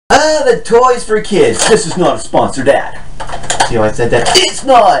The toys for kids. This is not a sponsored ad. See how I said that? It's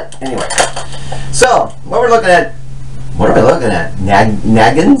not! Anyway. So, what we're looking at... What are we looking at?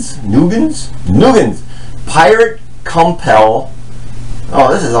 Noggens? Noggens. Pirate Compel.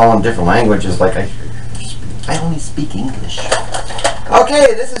 Oh, this is all in different languages. Like, I only speak English.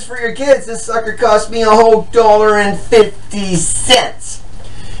 Okay, this is for your kids. This sucker cost me a whole $1.50.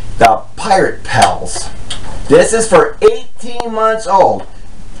 The Pirate Pals. This is for 18 months old.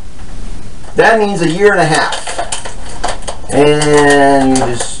 That means a year and a half. And you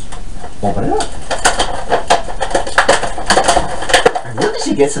just open it up. I really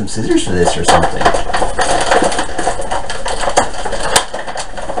should get some scissors for this or something.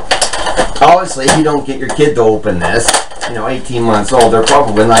 Obviously, if you don't get your kid to open this, 18 months old, they're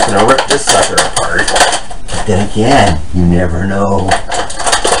probably not going to rip this sucker apart. But then again, you never know.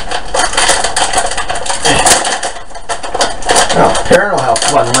 Oh, parent will have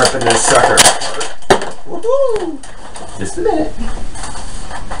fun ripping this sucker apart. Woohoo! Just a minute.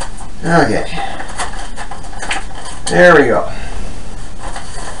 Okay. There we go.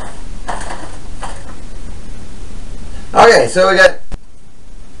 Okay, so we got...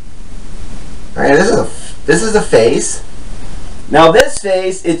 Alright, this is a face. Now this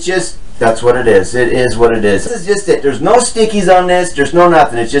face, it's just... That's what it is. It is what it is. This is just it. There's no stickies on this. There's no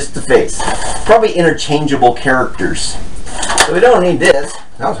nothing. It's just the face. Probably interchangeable characters. So we don't need this.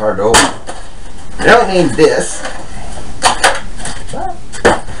 That was hard to open. We don't need this.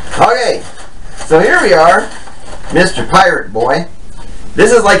 Okay. So here we are. Mr. Pirate Boy.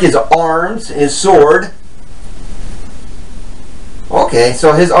 This is like his arms, his sword. Okay,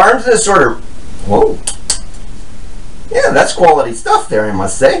 so his arms and his sword are... Whoa. Yeah, that's quality stuff there, I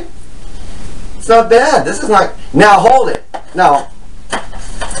must say. It's not bad. This is not... Now, hold it. Now,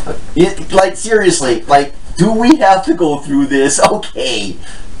 like, seriously, like, do we have to go through this? Okay.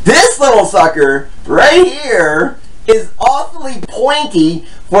 This little sucker right here is awfully pointy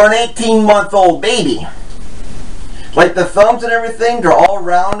for an 18-month-old baby. Like, the thumbs and everything, they're all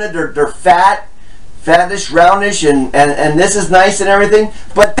rounded. They're fat. Fattish, roundish, and this is nice and everything.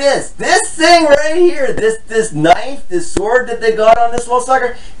 But this thing right here, this knife, this sword that they got on this little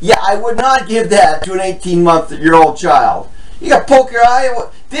sucker, yeah, I would not give that to an 18-month-old child. You got to poke your eye.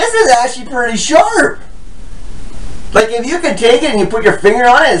 This is actually pretty sharp. Like, if you can take it and you put your finger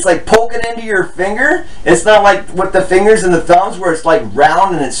on it, it's like poking into your finger. It's not like with the fingers and the thumbs where it's like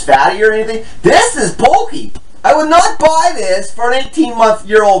round and it's fatty or anything. This is pokey. I would not buy this for an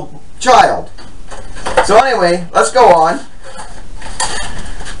 18-month-old child. So anyway, let's go on.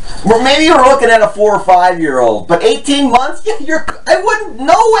 Well, maybe you're looking at a 4 or 5-year-old, but 18 months? Yeah, I wouldn't,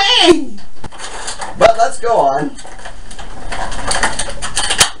 no way! But let's go on.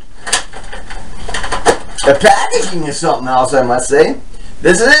 The packaging is something else, I must say.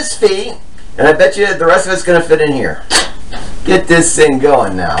 This is his feet, and I bet you the rest of it's going to fit in here. Get this thing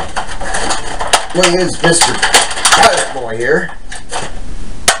going now. We'll use Mr. Pirate Boy here.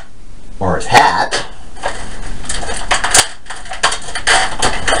 Or his hat.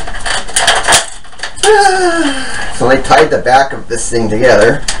 So they tied the back of this thing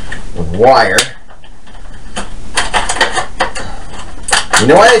together with wire. You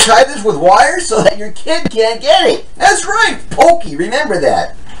know why they tied this with wire? So that your kid can't get it. That's right, pokey, remember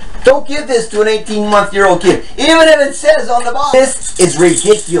that. Don't give this to an 18-month-old kid. Even if it says on the box. This is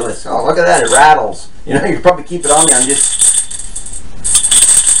ridiculous. Oh, look at that, it rattles. You know, you could probably keep it on there and just...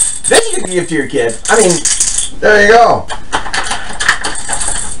 This you can give to your kid. I mean, there you go.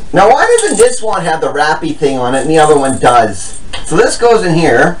 Now, why doesn't this one have the wrappy thing on it and the other one does? So this goes in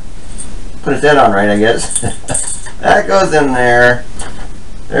here. Put his head on right, I guess. That goes in there.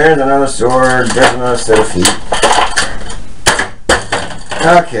 There's another sword. There's another set of feet.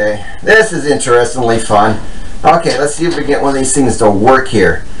 Okay, this is interestingly fun. Okay, let's see if we get one of these things to work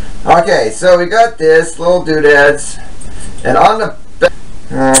here. Okay, so we got this, little doodads. And on the back...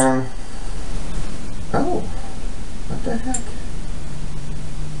 oh, what the heck?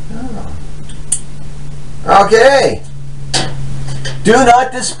 Oh. Okay. Do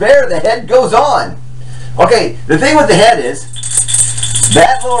not despair, the head goes on. Okay, the thing with the head is,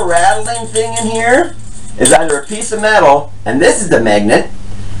 that little rattling thing in here is either a piece of metal, and this is the magnet,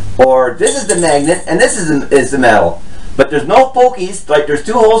 or this is the magnet, and this is the metal. But there's no pokies, like there's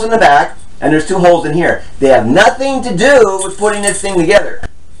 2 holes in the back, and there's 2 holes in here. They have nothing to do with putting this thing together.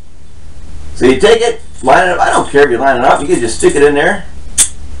 So you take it, line it up. I don't care if you line it up, you can just stick it in there,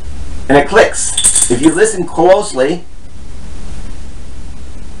 and it clicks. If you listen closely,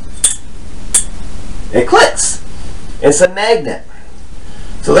 it clicks. It's a magnet.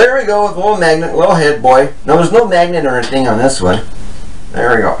 So there we go with a little magnet, little head boy. Now there's no magnet or anything on this one.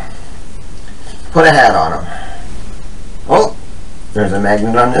 There we go. Put a hat on them. Oh, there's a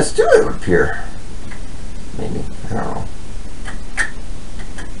magnet on this too, it would appear. Maybe, I don't know.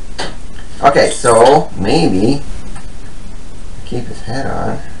 Okay, so maybe keep his hat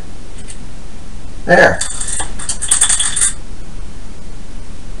on. There.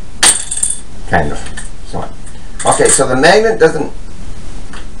 Kind of. So, okay, so the magnet doesn't.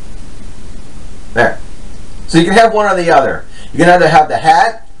 There. So you can have one or the other. You can either have the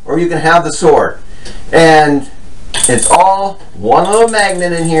hat or you can have the sword. And it's all one little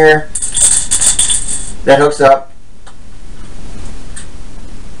magnet in here that hooks up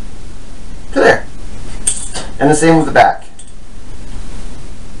to there. And the same with the back.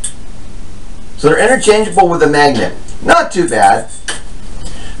 So they're interchangeable with a magnet. Not too bad.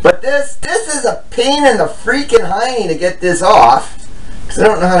 But this is a pain in the freaking hiney to get this off. Because I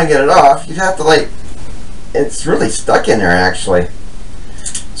don't know how to get it off. You'd have to like, it's really stuck in there actually.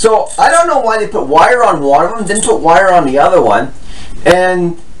 So I don't know why they put wire on one of them, didn't put wire on the other one.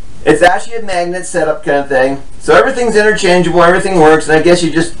 And it's actually a magnet setup kind of thing. So everything's interchangeable, everything works, and I guess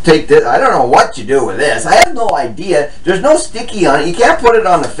you just take this. I don't know what you do with this. I have no idea. There's no sticky on it. You can't put it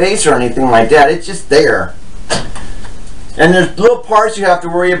on the face or anything like that. It's just there. And there's little parts you have to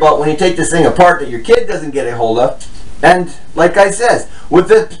worry about when you take this thing apart that your kid doesn't get a hold of. And like I says, with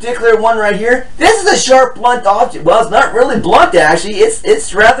this particular one right here, this is a sharp, blunt object. Well, it's not really blunt actually.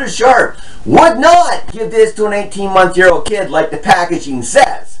 It's rather sharp. Would not give this to an 18-month-old kid like the packaging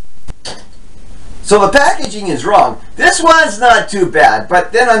says. So the packaging is wrong. This one's not too bad,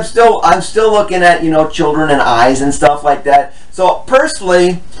 but then I'm still looking at, you know, children and eyes and stuff like that. So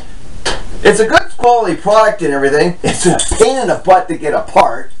personally, it's a good quality product and everything. It's a pain in the butt to get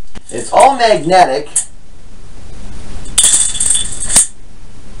apart. It's all magnetic.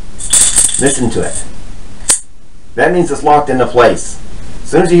 Listen to it. That means it's locked into place. As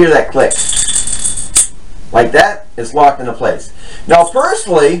soon as you hear that click, like that, it's locked into place. Now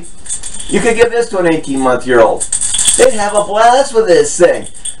personally, you could give this to an 18-month-old. They'd have a blast with this thing.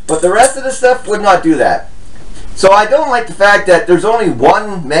 But the rest of the stuff would not do that. So I don't like the fact that there's only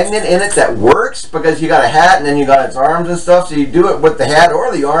one magnet in it that works, because you got a hat and then you got its arms and stuff. So you do it with the hat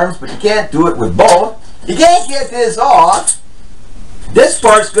or the arms, but you can't do it with both. You can't get this off. This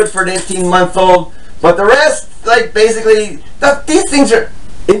part's good for an 18-month-old, but the rest, like basically, these things are,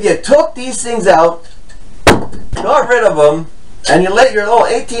 if you took these things out, got rid of them, and you let your little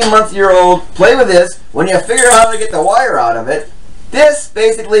 18-month-old play with this, when you figure out how to get the wire out of it, this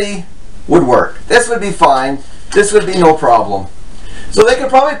basically would work. This would be fine. This would be no problem. So they could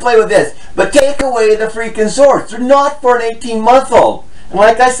probably play with this, but take away the freaking swords. They're not for an 18-month-old. And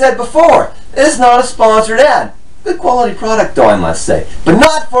like I said before, this is not a sponsored ad. Good quality product though, I must say. But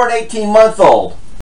not for an 18-month-old.